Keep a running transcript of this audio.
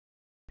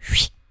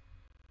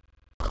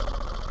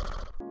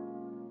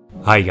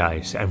Hi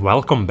guys, and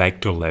welcome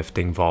back to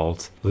Lifting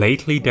Vault.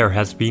 Lately there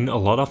has been a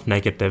lot of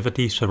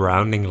negativity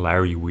surrounding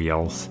Larry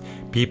Wheels.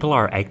 People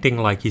are acting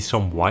like he's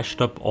some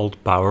washed up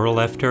old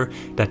powerlifter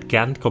that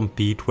can't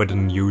compete with a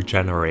new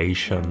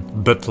generation.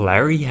 But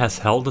Larry has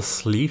held a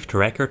sleeved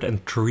record in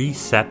 3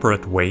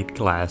 separate weight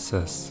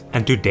classes.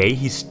 And today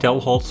he still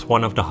holds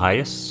one of the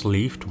highest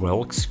sleeved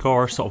Wilks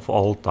scores of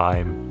all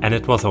time. And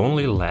it was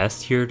only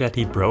last year that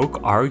he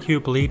broke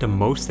arguably the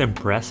most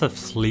impressive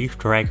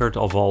sleeved record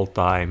of all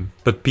time.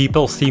 But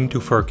people seem to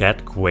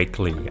forget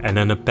quickly, and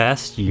in the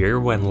past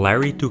year when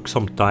Larry took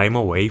some time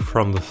away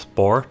from the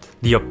sport,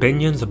 the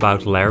opinions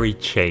about Larry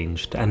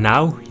changed, and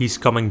now he's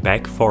coming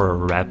back for a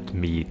wrapped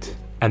meet.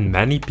 And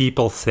many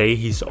people say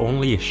he's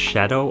only a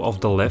shadow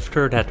of the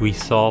lifter that we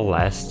saw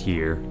last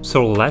year.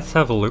 So let's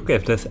have a look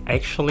if this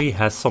actually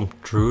has some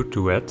truth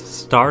to it,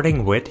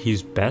 starting with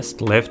his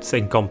best lifts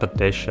in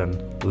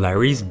competition.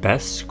 Larry's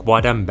best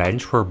squat and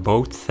bench were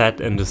both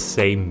set in the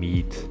same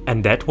meet.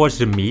 And that was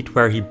the meet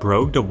where he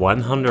broke the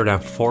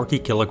 140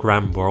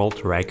 kg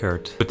world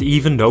record. But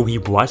even though he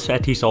was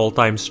at his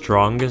all-time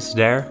strongest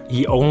there,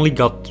 he only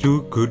got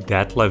 2 good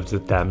deadlift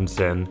attempts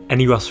in. And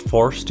he was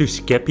forced to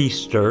skip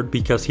his third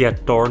because he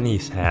had torn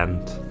his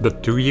hand.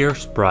 But 2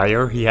 years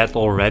prior he had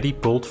already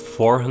pulled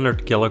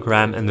 400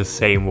 kg in the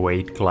same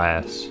weight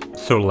class.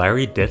 So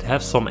Larry did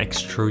have some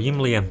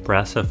extremely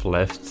impressive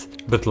lifts.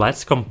 But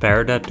let's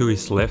compare that to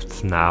his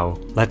lifts now.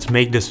 Let's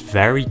make this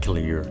very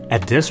clear.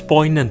 At this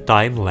point in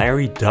time,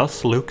 Larry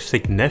does look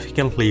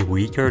significantly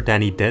weaker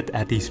than he did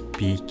at his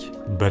peak.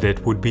 But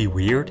it would be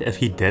weird if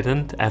he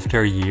didn't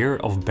after a year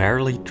of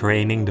barely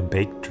training the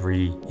big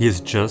 3. He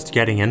is just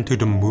getting into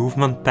the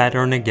movement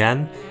pattern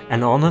again,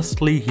 and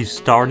honestly his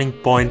starting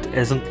point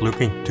isn't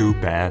looking too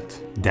bad.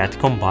 That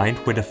combined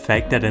with the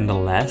fact that in the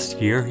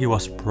last year he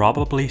was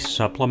probably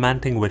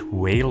supplementing with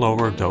way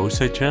lower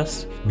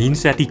dosages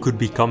means that he could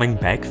be coming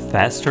back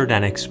faster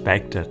than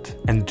expected.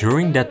 And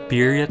during that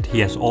period he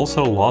has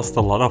also lost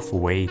a lot of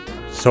weight.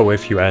 So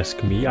if you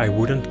ask me, I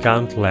wouldn't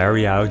count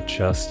Larry out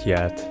just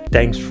yet.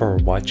 Thanks for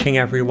watching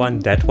everyone,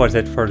 that was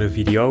it for the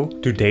video.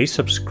 Today's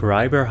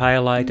subscriber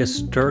highlight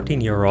is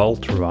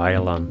 13-year-old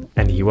Rylan,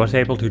 and he was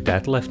able to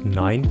deadlift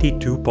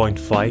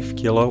 92.5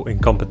 kilo in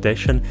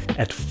competition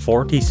at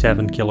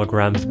 47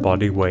 kilograms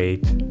body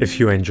weight. If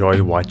you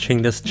enjoy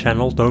watching this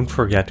channel, don't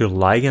forget to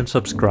like and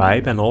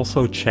subscribe, and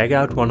also check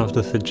out one of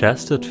the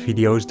suggested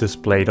videos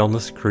displayed on the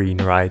screen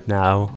right now.